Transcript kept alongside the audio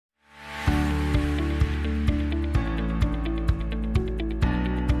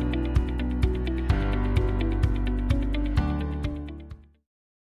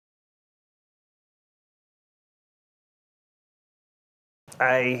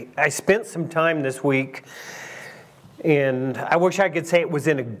I spent some time this week, and I wish I could say it was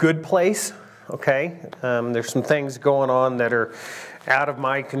in a good place, okay? There's some things going on that are out of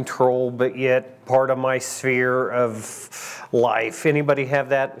my control, but yet part of my sphere of life. Anybody have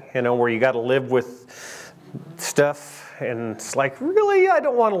that, where you got to live with stuff, and it's like, really, I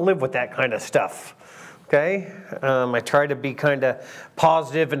don't want to live with that kind of stuff. Okay, I try to be kind of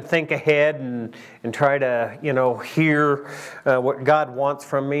positive and think ahead and try to, hear what God wants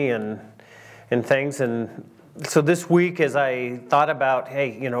from me and things. And so this week, as I thought about, hey,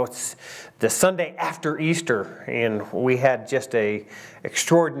 it's the Sunday after Easter, and we had just a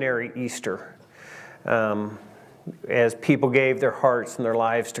extraordinary Easter. As people gave their hearts and their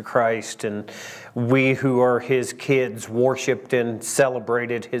lives to Christ, and we who are His kids worshiped and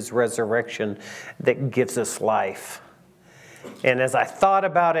celebrated His resurrection that gives us life. And as I thought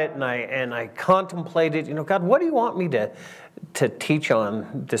about it and I contemplated, God, what do you want me to teach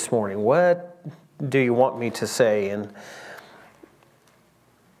on this morning? What do you want me to say? And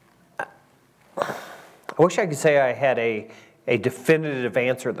I wish I could say I had a definitive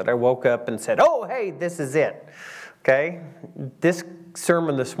answer that I woke up and said, oh, hey, this is it. Okay? This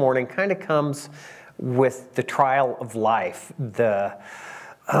sermon this morning kind of comes with the trial of life.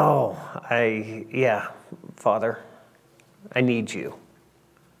 Father, I need you.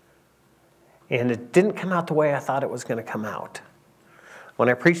 And it didn't come out the way I thought it was going to come out. When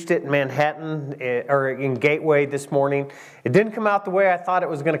I preached it in Manhattan, or in Gateway this morning, it didn't come out the way I thought it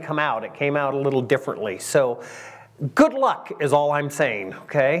was going to come out. It came out a little differently. So, good luck is all I'm saying,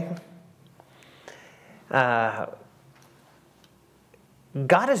 okay?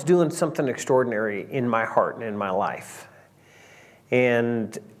 God is doing something extraordinary in my heart and in my life.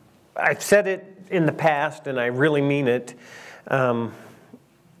 And I've said it in the past, and I really mean it. Our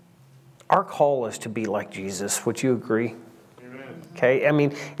call is to be like Jesus. Would you agree? Amen. Okay, I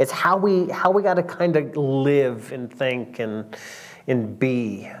mean, it's how we got to kind of live and think and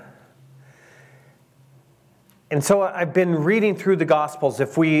be. And so I've been reading through the Gospels.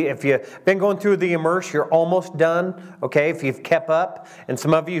 If you've been going through the Immerse, you're almost done, okay? If you've kept up, and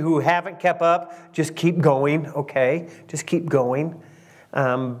some of you who haven't kept up, just keep going, okay? Just keep going.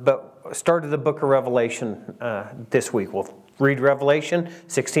 But started the book of Revelation this week. We'll read Revelation,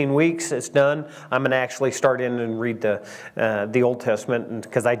 16 weeks, it's done. I'm going to actually start in and read the Old Testament,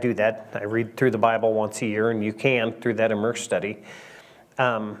 because I do that. I read through the Bible once a year, and you can through that Immerse study.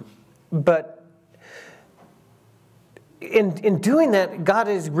 But in doing that, God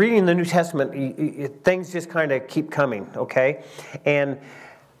is reading the New Testament. Things just kind of keep coming, okay? And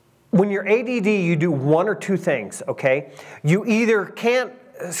when you're ADD, you do one or two things, okay? You either can't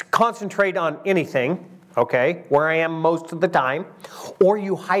concentrate on anything, okay, where I am most of the time, or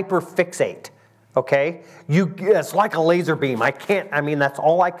you hyperfixate, okay? It's like a laser beam. That's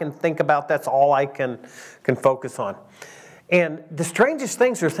all I can think about. That's all I can focus on. And the strangest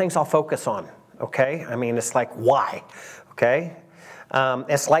things are things I'll focus on. Okay? It's like, why? Okay?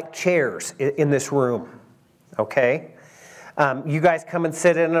 It's like chairs in this room. Okay? You guys come and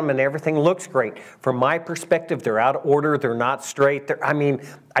sit in them and everything looks great. From my perspective, they're out of order. They're not straight.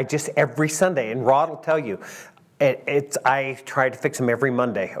 Every Sunday, and Rod will tell you, I try to fix them every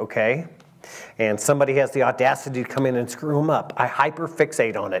Monday. Okay? And somebody has the audacity to come in and screw them up. I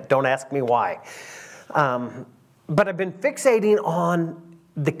hyperfixate on it. Don't ask me why. But I've been fixating on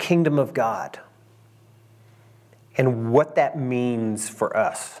the kingdom of God and what that means for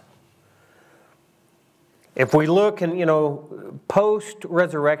us. If we look and,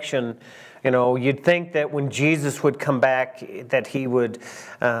 post-resurrection, you'd think that when Jesus would come back, that He would,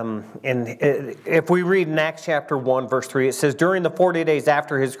 if we read in Acts chapter 1, verse 3, it says, during the 40 days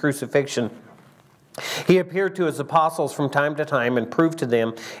after His crucifixion, He appeared to His apostles from time to time and proved to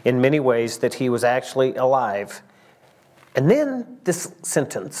them in many ways that He was actually alive. And then this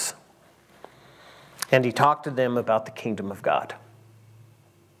sentence, and He talked to them about the kingdom of God.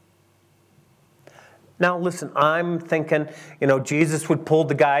 Now listen, I'm thinking, Jesus would pull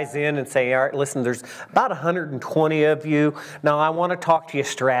the guys in and say, all right, listen, there's about 120 of you. Now I want to talk to you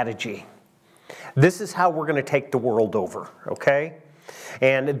strategy. This is how we're going to take the world over, okay?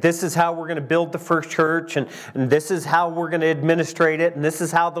 And this is how we're going to build the first church, and this is how we're going to administrate it, and this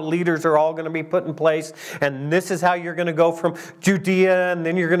is how the leaders are all going to be put in place, and this is how you're going to go from Judea, and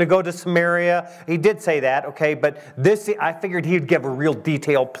then you're going to go to Samaria. He did say that, okay, but I figured he'd give a real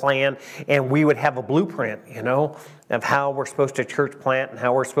detailed plan, and we would have a blueprint, of how we're supposed to church plant and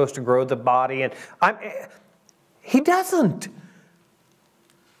how we're supposed to grow the body. And he doesn't.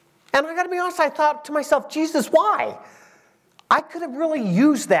 And I got to be honest, I thought to myself, Jesus, why? I could have really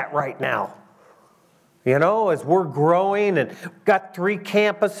used that right now. You know, as we're growing and got 3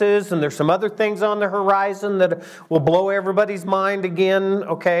 campuses and there's some other things on the horizon that will blow everybody's mind again,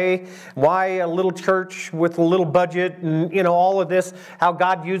 okay? Why a little church with a little budget and, you know, all of this, how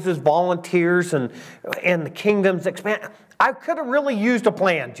God uses volunteers and the kingdom's expand. I could have really used a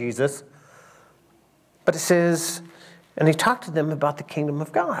plan, Jesus. But it says, and he talked to them about the kingdom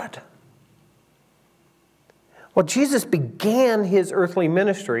of God. Well, Jesus began his earthly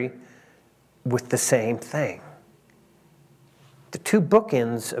ministry with the same thing. The 2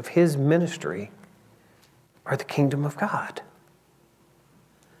 bookends of his ministry are the kingdom of God.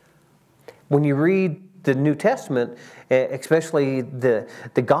 When you read the New Testament, especially the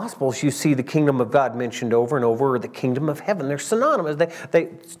Gospels, you see the kingdom of God mentioned over and over, or the kingdom of heaven. They're synonymous. They're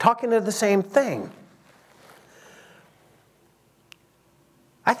talking to the same thing.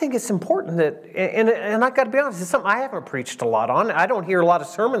 I think it's important that, and I've got to be honest, it's something I haven't preached a lot on. I don't hear a lot of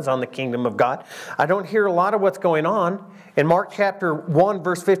sermons on the kingdom of God. I don't hear a lot of what's going on. In Mark chapter 1,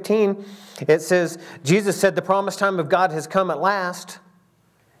 verse 15, it says, Jesus said, the promised time of God has come at last.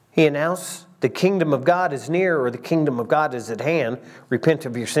 He announced, the kingdom of God is near, or the kingdom of God is at hand. Repent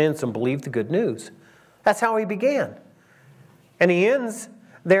of your sins and believe the good news. That's how he began. And he ends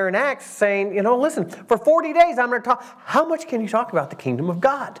there in Acts saying, you know, listen, for 40 days I'm going to talk. How much can you talk about the kingdom of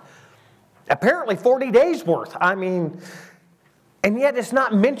God? Apparently 40 days worth. I mean, and yet it's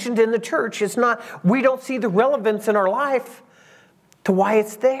not mentioned in the church. It's not, we don't see the relevance in our life to why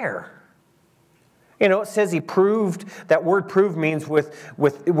it's there. You know, it says he proved, that word prove means with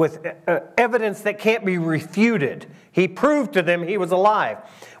evidence that can't be refuted. He proved to them he was alive,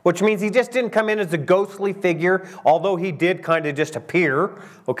 which means he just didn't come in as a ghostly figure, although he did kind of just appear,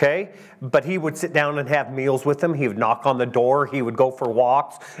 okay? But he would sit down and have meals with them. He would knock on the door. He would go for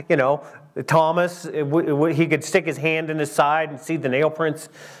walks. You know, Thomas, he could stick his hand in his side and see the nail prints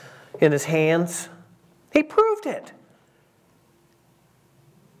in his hands. He proved it.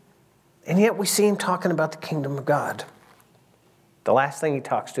 And yet we see him talking about the kingdom of God. The last thing he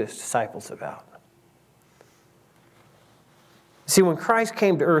talks to his disciples about. See, when Christ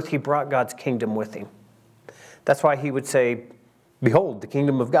came to earth, he brought God's kingdom with him. That's why he would say, behold, the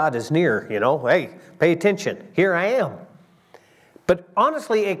kingdom of God is near. You know, hey, pay attention. Here I am. But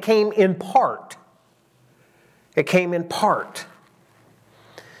honestly, it came in part. It came in part.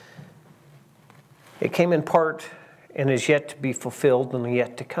 It came in part and is yet to be fulfilled and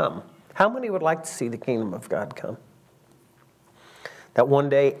yet to come. How many would like to see the kingdom of God come? That one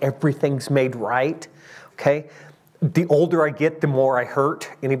day everything's made right, okay? The older I get, the more I hurt.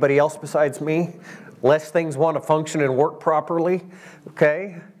 Anybody else besides me? Less things want to function and work properly,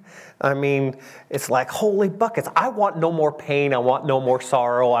 okay? I mean, it's like, holy buckets. I want no more pain. I want no more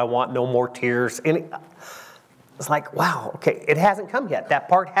sorrow. I want no more tears. And it's like, wow, okay, it hasn't come yet. That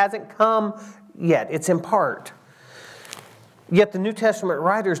part hasn't come yet. It's in part. Yet the New Testament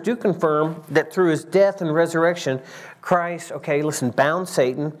writers do confirm that through his death and resurrection, Christ, okay, listen, bound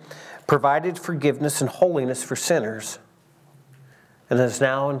Satan, provided forgiveness and holiness for sinners, and is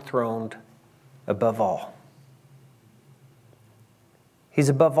now enthroned above all. He's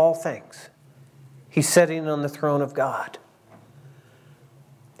above all things. He's sitting on the throne of God.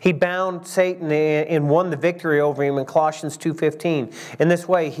 He bound Satan and won the victory over him in Colossians 2:15. In this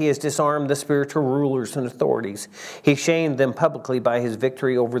way, he has disarmed the spiritual rulers and authorities. He shamed them publicly by his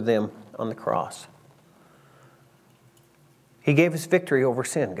victory over them on the cross. He gave us victory over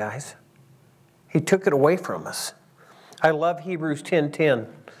sin, guys. He took it away from us. I love Hebrews 10:10.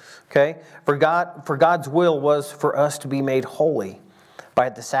 Okay? For God's will was for us to be made holy by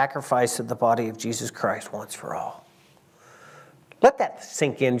the sacrifice of the body of Jesus Christ once for all. Let that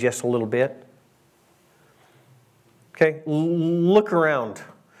sink in just a little bit. Okay, look around.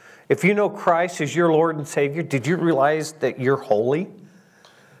 If you know Christ as your Lord and Savior, did you realize that you're holy?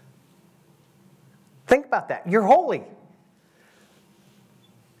 Think about that. You're holy.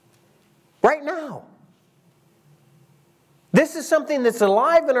 Right now. This is something that's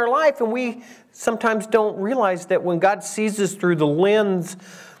alive in our life, and we sometimes don't realize that when God sees us through the lens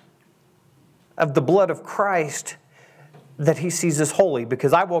of the blood of Christ, that he sees us holy.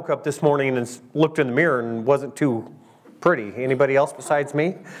 Because I woke up this morning and looked in the mirror and wasn't too pretty. Anybody else besides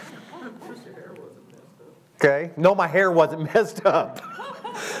me? Okay. No, my hair wasn't messed up.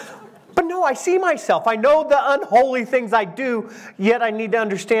 But no, I see myself. I know the unholy things I do, yet I need to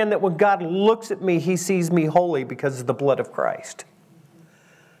understand that when God looks at me, he sees me holy because of the blood of Christ.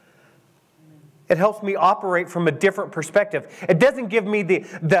 It helps me operate from a different perspective. It doesn't give me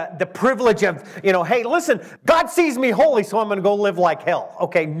the privilege of, you know, hey, listen, God sees me holy, so I'm going to go live like hell.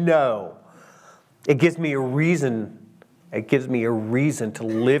 Okay, no. It gives me a reason It gives me a reason to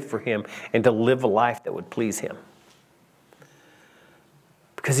live for Him and to live a life that would please Him.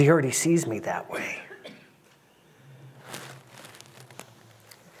 Because He already sees me that way.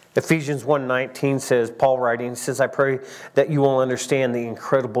 Ephesians 1:19 says, Paul writing, says, I pray that you will understand the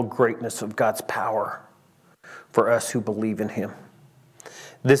incredible greatness of God's power for us who believe in Him.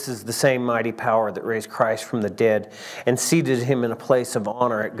 This is the same mighty power that raised Christ from the dead and seated Him in a place of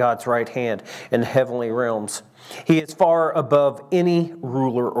honor at God's right hand in the heavenly realms. He is far above any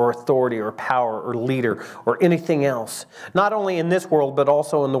ruler or authority or power or leader or anything else, not only in this world but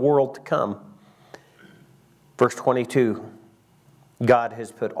also in the world to come. Verse 22, God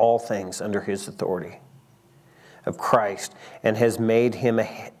has put all things under His authority of Christ and has made him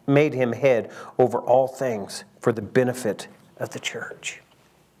head over all things for the benefit of the church.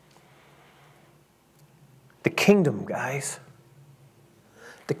 The kingdom, guys.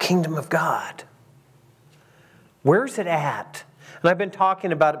 The kingdom of God. Where's it at? And I've been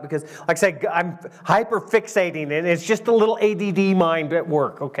talking about it because, like I said, I'm hyper-fixating and it's just a little ADD mind at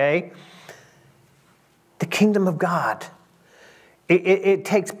work, okay? The kingdom of God. It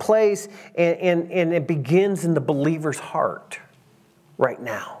takes place and it begins in the believer's heart right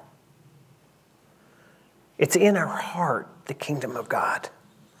now. It's in our heart, the kingdom of God.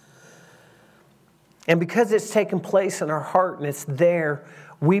 And because it's taken place in our heart and it's there,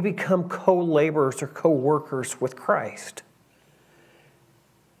 we become co-laborers or co-workers with Christ.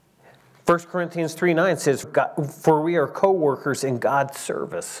 1 Corinthians 3:9 says, for we are co-workers in God's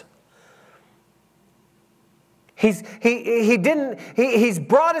service. He's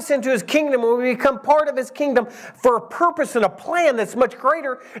brought us into His kingdom and we become part of His kingdom for a purpose and a plan that's much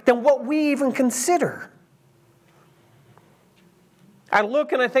greater than what we even consider. I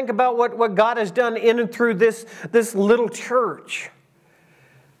look and I think about what God has done in and through this little church.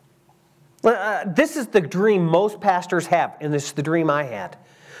 This is the dream most pastors have, and this is the dream I had.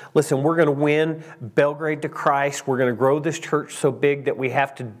 Listen, we're going to win Belgrade to Christ. We're going to grow this church so big that we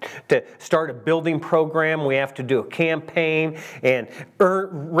have to start a building program. We have to do a campaign and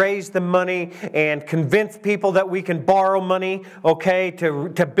raise the money and convince people that we can borrow money, okay,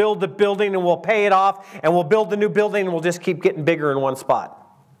 to build the building, and we'll pay it off, and we'll build the new building, and we'll just keep getting bigger in one spot.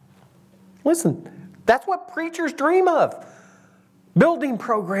 Listen, that's what preachers dream of. Building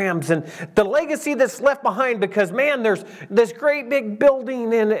programs and the legacy that's left behind because, man, there's this great big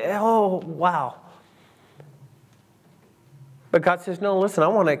building and, oh, wow. But God says, no, listen, I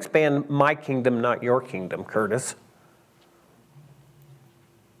want to expand my kingdom, not your kingdom, Curtis.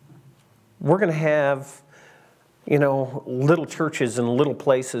 We're going to have, little churches and little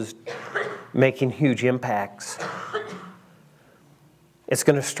places making huge impacts. It's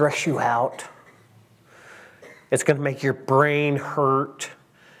going to stress you out. It's going to make your brain hurt.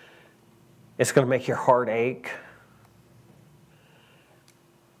 It's going to make your heart ache.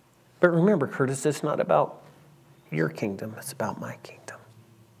 But remember, Curtis, it's not about your kingdom. It's about my kingdom.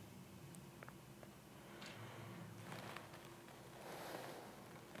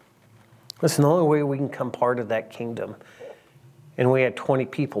 Listen, the only way we can become part of that kingdom, and we had 20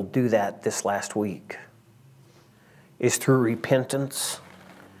 people do that this last week, is through repentance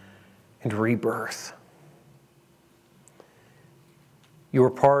and rebirth. You are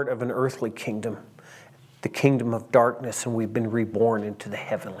part of an earthly kingdom, the kingdom of darkness, and we've been reborn into the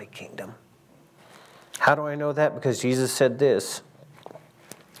heavenly kingdom. How do I know that? Because Jesus said this,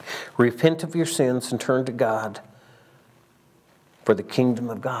 repent of your sins and turn to God, for the kingdom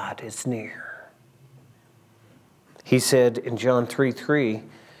of God is near. He said in John 3:3,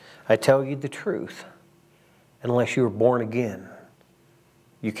 I tell you the truth, unless you are born again,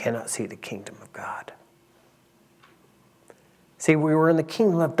 you cannot see the kingdom of God. See, we were in the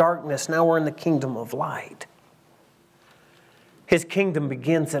kingdom of darkness. Now we're in the kingdom of light. His kingdom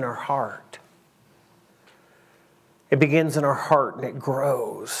begins in our heart. It begins in our heart and it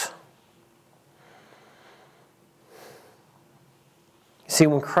grows. See,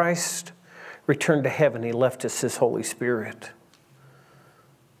 when Christ returned to heaven, He left us His Holy Spirit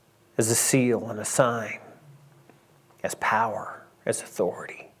as a seal and a sign, as power, as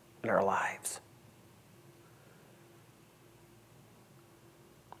authority in our lives.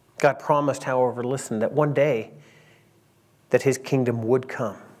 God promised, however, listen, that one day that His kingdom would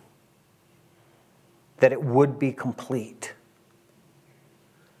come, that it would be complete.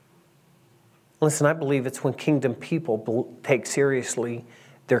 Listen, I believe it's when kingdom people take seriously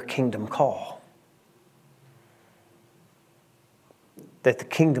their kingdom call that the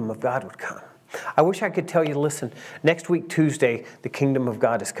kingdom of God would come. I wish I could tell you, listen, next week, Tuesday, the kingdom of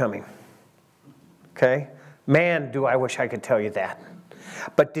God is coming. Okay? Man, do I wish I could tell you that.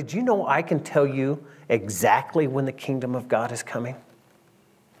 But did you know I can tell you exactly when the kingdom of God is coming?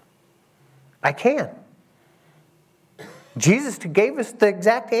 I can. Jesus gave us the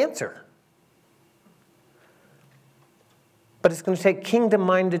exact answer. But it's going to take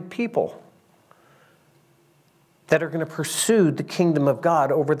kingdom-minded people that are going to pursue the kingdom of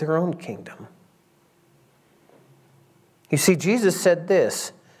God over their own kingdom. You see, Jesus said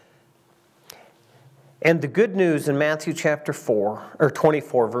this, and the good news in Matthew chapter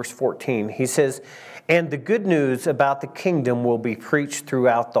 24, verse 14, he says, and the good news about the kingdom will be preached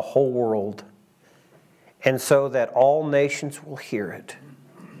throughout the whole world, and so that all nations will hear it,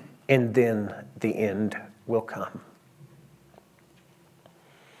 and then the end will come.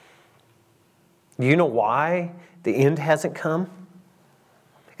 Do you know why the end hasn't come?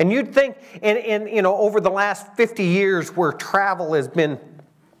 And you'd think, and over the last 50 years where travel has been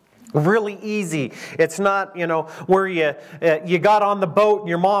really easy. It's not, where you got on the boat and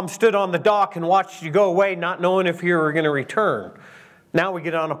your mom stood on the dock and watched you go away not knowing if you were going to return. Now we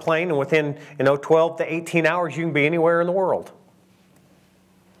get on a plane and within, 12 to 18 hours you can be anywhere in the world.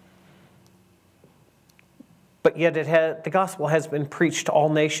 But yet the gospel has been preached to all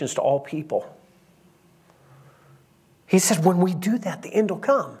nations, to all people. He said, when we do that, the end will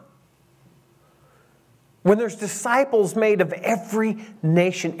come. When there's disciples made of every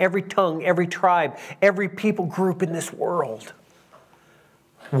nation, every tongue, every tribe, every people group in this world.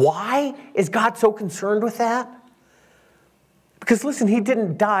 Why is God so concerned with that? Because listen, He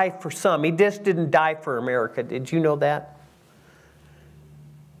didn't die for some. He just didn't die for America. Did you know that?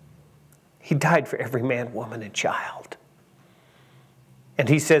 He died for every man, woman, and child. And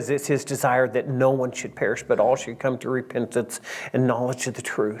He says it's His desire that no one should perish, but all should come to repentance and knowledge of the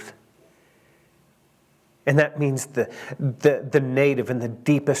truth. And that means the native in the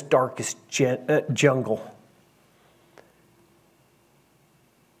deepest, darkest jungle.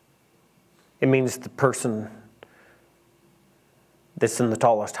 It means the person that's in the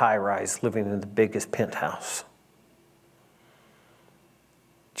tallest high-rise living in the biggest penthouse.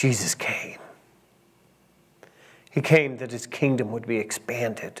 Jesus came. He came that His kingdom would be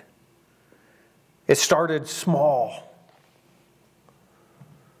expanded. It started small.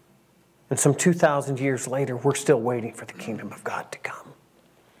 And some 2,000 years later, we're still waiting for the kingdom of God to come.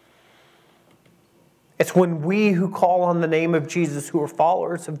 It's when we who call on the name of Jesus, who are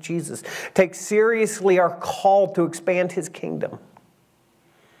followers of Jesus, take seriously our call to expand His kingdom,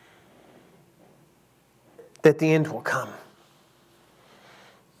 that the end will come.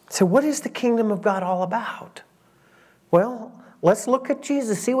 So what is the kingdom of God all about? Well, let's look at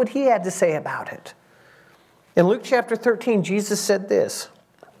Jesus, see what He had to say about it. In Luke chapter 13, Jesus said this,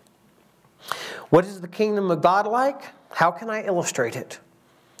 what is the kingdom of God like? How can I illustrate it?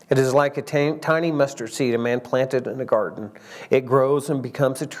 It is like a tiny mustard seed a man planted in a garden. It grows and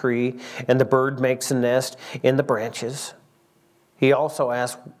becomes a tree, and the bird makes a nest in the branches. He also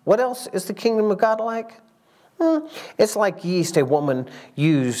asked, what else is the kingdom of God like? It's like yeast a woman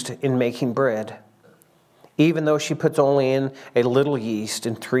used in making bread. Even though she puts only in a little yeast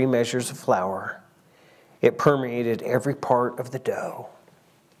and 3 measures of flour, it permeated every part of the dough.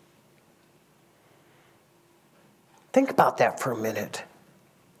 Think about that for a minute.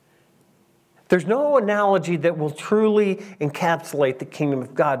 There's no analogy that will truly encapsulate the kingdom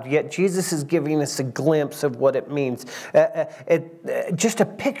of God, yet Jesus is giving us a glimpse of what it means. Just a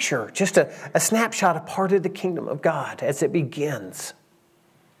picture, just a snapshot, a part of the kingdom of God as it begins.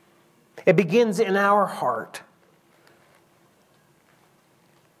 It begins in our heart.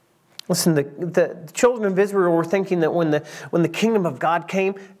 Listen, the children of Israel were thinking that when the kingdom of God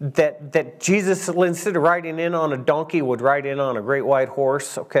came, that Jesus, instead of riding in on a donkey, would ride in on a great white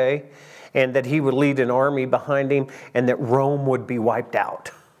horse, okay? And that He would lead an army behind Him, and that Rome would be wiped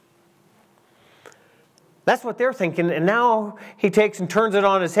out. That's what they're thinking, and now He takes and turns it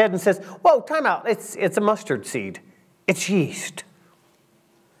on His head and says, whoa, time out, it's a mustard seed. It's yeast.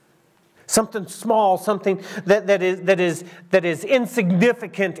 Something small, something that is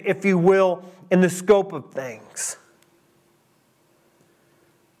insignificant, if you will, in the scope of things.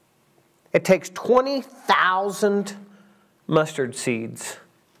 It takes 20,000 mustard seeds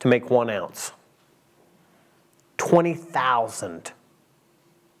to make 1 ounce. 20,000.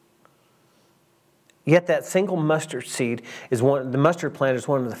 Yet that single mustard seed the mustard plant is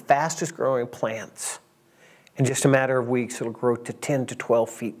one of the fastest growing plants. In just a matter of weeks, it'll grow to 10 to 12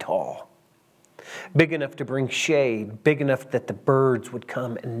 feet tall. Big enough to bring shade, big enough that the birds would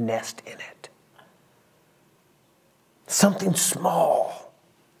come and nest in it. Something small.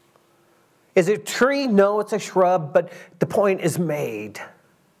 Is it a tree? No, it's a shrub, but the point is made.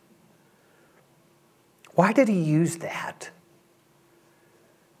 Why did He use that?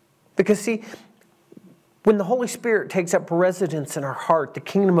 Because see, When the Holy Spirit takes up residence in our heart, the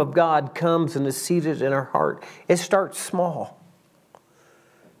kingdom of God comes and is seated in our heart. It starts small.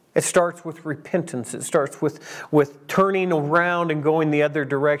 It starts with repentance. It starts with turning around and going the other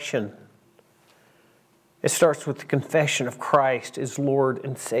direction. It starts with the confession of Christ as Lord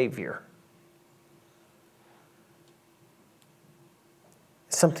and Savior.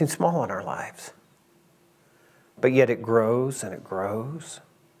 It's something small in our lives. But yet it grows and it grows.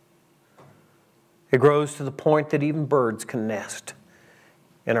 It grows to the point that even birds can nest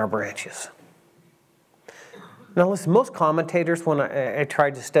in our branches. Now listen, most commentators, when I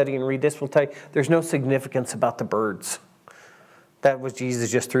tried to study and read this, will tell you there's no significance about the birds. That was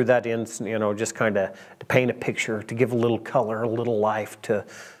Jesus just threw that in, just kind of to paint a picture, to give a little color, a little life to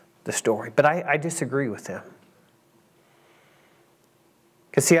the story. But I disagree with them.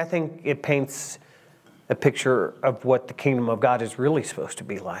 Because see, I think it paints a picture of what the kingdom of God is really supposed to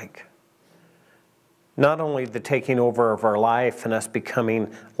be like. Not only the taking over of our life and us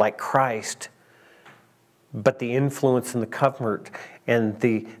becoming like Christ, but the influence and the comfort and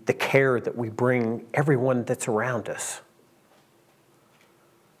the care that we bring everyone that's around us.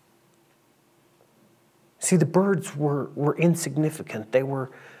 See, the birds were insignificant. They were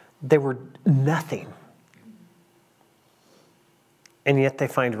nothing. And yet they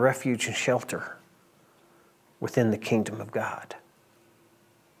find refuge and shelter within the kingdom of God.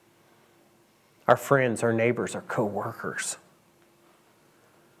 Our friends, our neighbors, our co-workers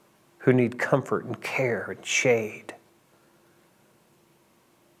who need comfort and care and shade.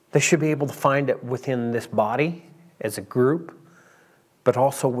 They should be able to find it within this body as a group, but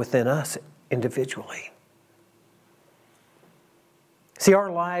also within us individually. See,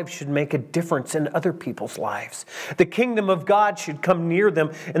 our lives should make a difference in other people's lives. The kingdom of God should come near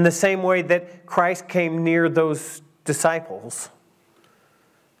them in the same way that Christ came near those disciples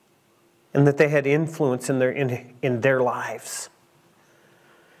and that they had influence in their lives.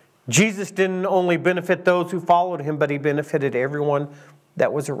 Jesus didn't only benefit those who followed him, but he benefited everyone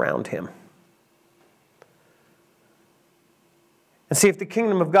that was around him. And see, if the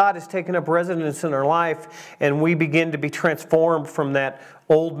kingdom of God has taken up residence in our life and we begin to be transformed from that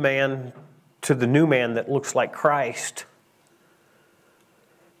old man to the new man that looks like Christ,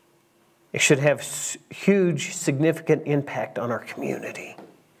 it should have huge, significant impact on our community.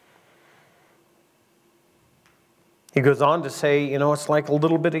 He goes on to say, it's like a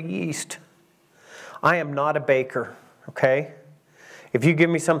little bit of yeast. I am not a baker, okay? If you give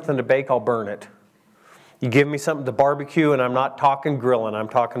me something to bake, I'll burn it. You give me something to barbecue, and I'm not talking grilling, I'm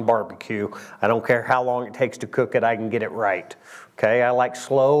talking barbecue. I don't care how long it takes to cook it, I can get it right. Okay, I like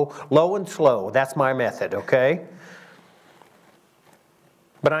low and slow. That's my method, okay?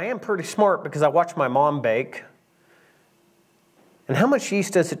 But I am pretty smart because I watch my mom bake. And how much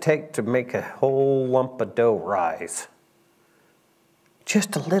yeast does it take to make a whole lump of dough rise?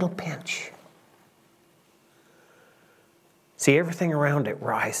 Just a little pinch. See, everything around it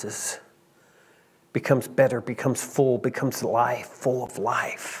rises. Becomes better, becomes full, becomes life, full of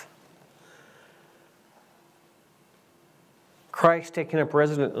life. Christ taking up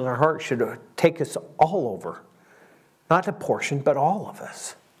residence in our heart should take us all over. Not a portion, but all of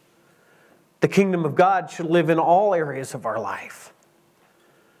us. The kingdom of God should live in all areas of our life.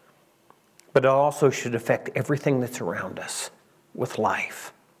 But it also should affect everything that's around us with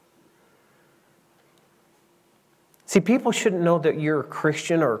life. See, people shouldn't know that you're a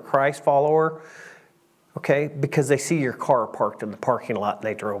Christian or a Christ follower, okay, because they see your car parked in the parking lot and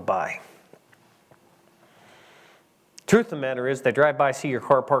they drove by. Truth of the matter is, they drive by, see your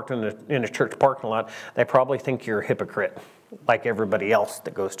car parked in a church parking lot, they probably think you're a hypocrite, like everybody else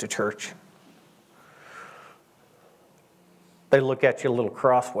that goes to church. They look at you a little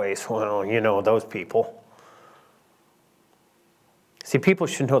crossways. Well, those people. See, people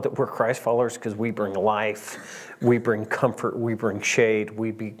should know that we're Christ followers because we bring life, we bring comfort, we bring shade,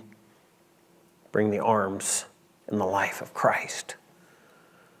 we bring the arms and the life of Christ.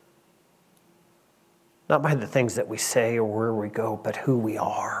 Not by the things that we say or where we go, but who we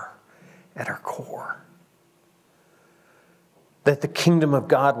are at our core. That the kingdom of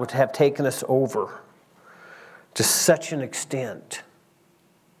God would have taken us over to such an extent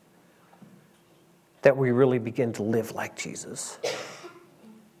that we really begin to live like Jesus.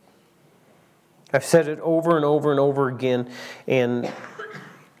 I've said it over and over and over again, and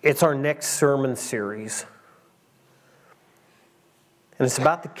it's our next sermon series. And it's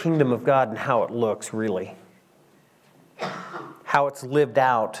about the kingdom of God and how it looks, really. how it's lived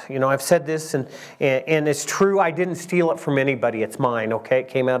out. You know, I've said this, and it's true. I didn't steal it from anybody. It's mine, okay? It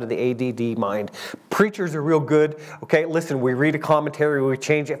came out of the ADD mind. Preachers are real good, okay? Listen, we read a commentary, we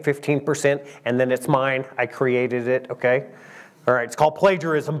change it 15%, and then it's mine. I created it, okay? All right, it's called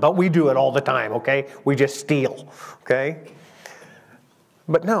plagiarism, but we do it all the time, okay? We just steal, okay?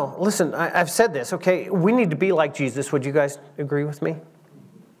 But no, listen, I've said this, okay? We need to be like Jesus. Would you guys agree with me?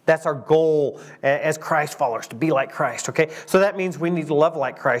 That's our goal as Christ followers, to be like Christ, okay? So that means we need to love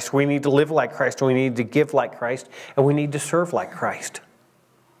like Christ, we need to live like Christ, we need to give like Christ, and we need to serve like Christ.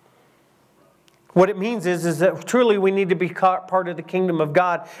 What it means is that truly we need to be part of the kingdom of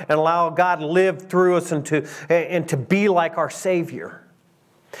God and allow God to live through us and to be like our Savior.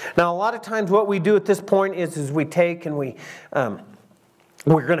 Now, a lot of times what we do at this point is we take and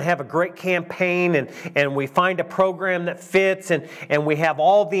we're going to have a great campaign, and we find a program that fits, and we have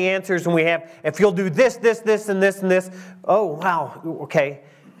all the answers, and we have, if you'll do this, this, this, and this, and this. Oh, wow, okay.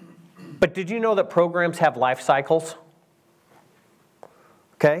 But did you know that programs have life cycles?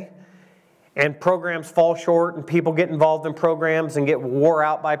 Okay? And programs fall short, and people get involved in programs and get wore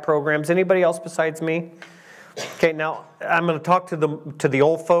out by programs. Anybody else besides me? Okay, now I'm going to talk to the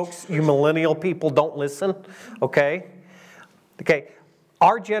old folks. You millennial people, don't listen. Okay? Okay.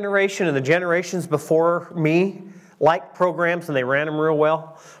 Our generation and the generations before me liked programs, and they ran them real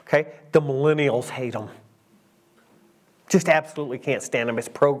well. Okay? The millennials hate them. Just absolutely can't stand them. It's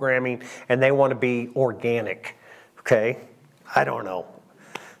programming, and they want to be organic. Okay? I don't know.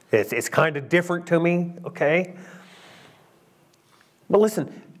 It's kind of different to me, okay? But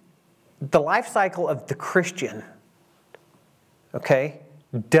listen, the life cycle of the Christian, okay,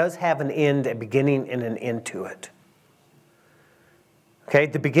 does have an end, a beginning, and an end to it. Okay,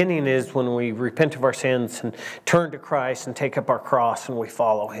 the beginning is when we repent of our sins and turn to Christ and take up our cross and we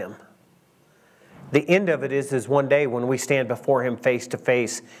follow Him. The end of it is one day when we stand before Him face to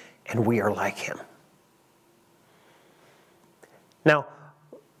face and we are like Him. Now,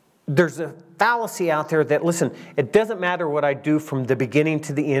 there's a fallacy out there that, listen, it doesn't matter what I do from the beginning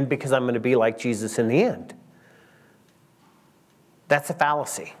to the end because I'm going to be like Jesus in the end. That's a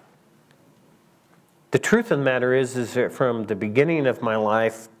fallacy. The truth of the matter is that from the beginning of my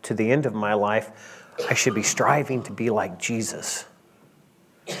life to the end of my life, I should be striving to be like Jesus.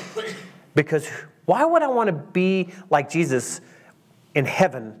 Because why would I want to be like Jesus in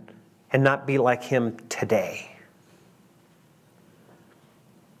heaven and not be like Him today?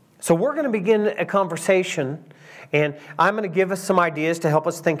 So we're going to begin a conversation, and I'm going to give us some ideas to help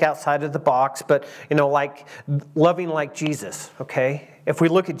us think outside of the box, but, you know, like loving like Jesus, okay? If we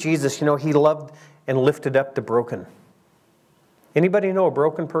look at Jesus, you know, He loved and lifted up the broken. Anybody know a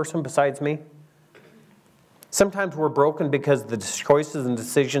broken person besides me? Sometimes we're broken because of the choices and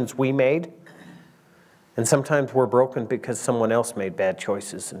decisions we made, and sometimes we're broken because someone else made bad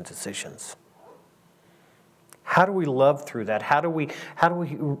choices and decisions. How do we love through that? How do we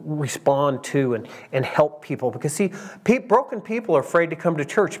respond to and help people? Because see, broken people are afraid to come to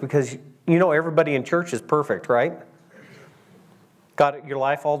church because, you know, everybody in church is perfect, right? Got your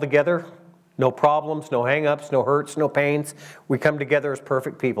life all together? No problems, no hang-ups, no hurts, no pains. We come together as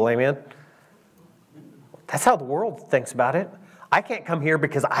perfect people, amen? That's how the world thinks about it. I can't come here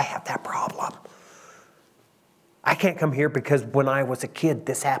because I have that problem. I can't come here because when I was a kid,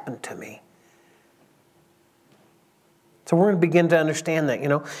 this happened to me. So we're going to begin to understand that, you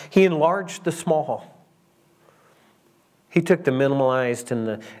know. He enlarged the small. He took the minimalized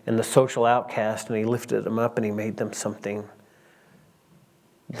and the social outcast, and He lifted them up and He made them something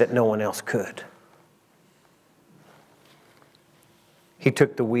that no one else could. He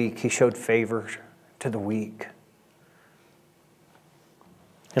took the weak. He showed favor to the weak.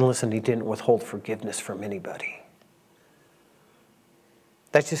 And listen, He didn't withhold forgiveness from anybody.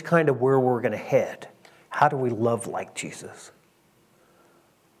 That's just kind of where we're going to head. How do we love like Jesus?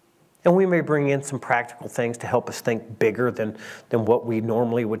 And we may bring in some practical things to help us think bigger than what we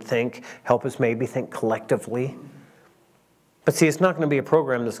normally would think, help us maybe think collectively. But see, it's not going to be a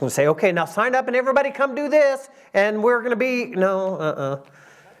program that's going to say, okay, now sign up and everybody come do this, and we're going to be, no,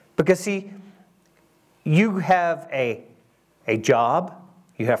 Because see, you have a job,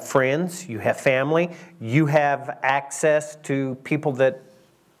 you have friends, you have family, you have access to people that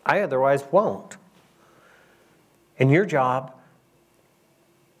I otherwise won't. And your job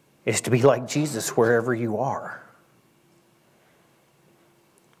is to be like Jesus wherever you are.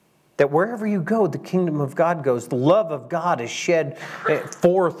 that wherever you go, the kingdom of God goes. The love of God is shed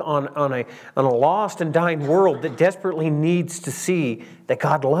forth on a lost and dying world that desperately needs to see that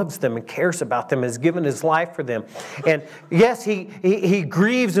God loves them and cares about them, has given His life for them. And yes, He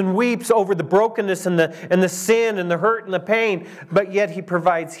grieves and weeps over the brokenness and the sin and the hurt and the pain, but yet He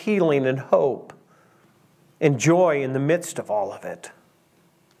provides healing and hope and joy in the midst of all of it.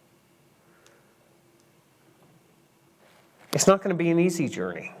 It's not going to be an easy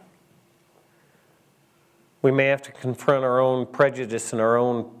journey. We may have to confront our own prejudice and our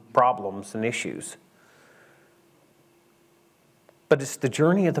own problems and issues. But it's the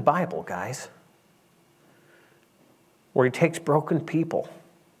journey of the Bible, guys, where He takes broken people,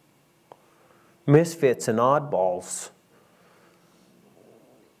 misfits and oddballs,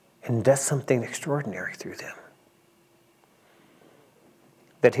 and does something extraordinary through them.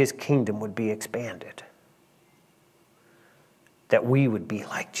 That His kingdom would be expanded. That we would be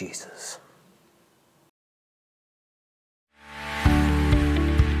like Jesus.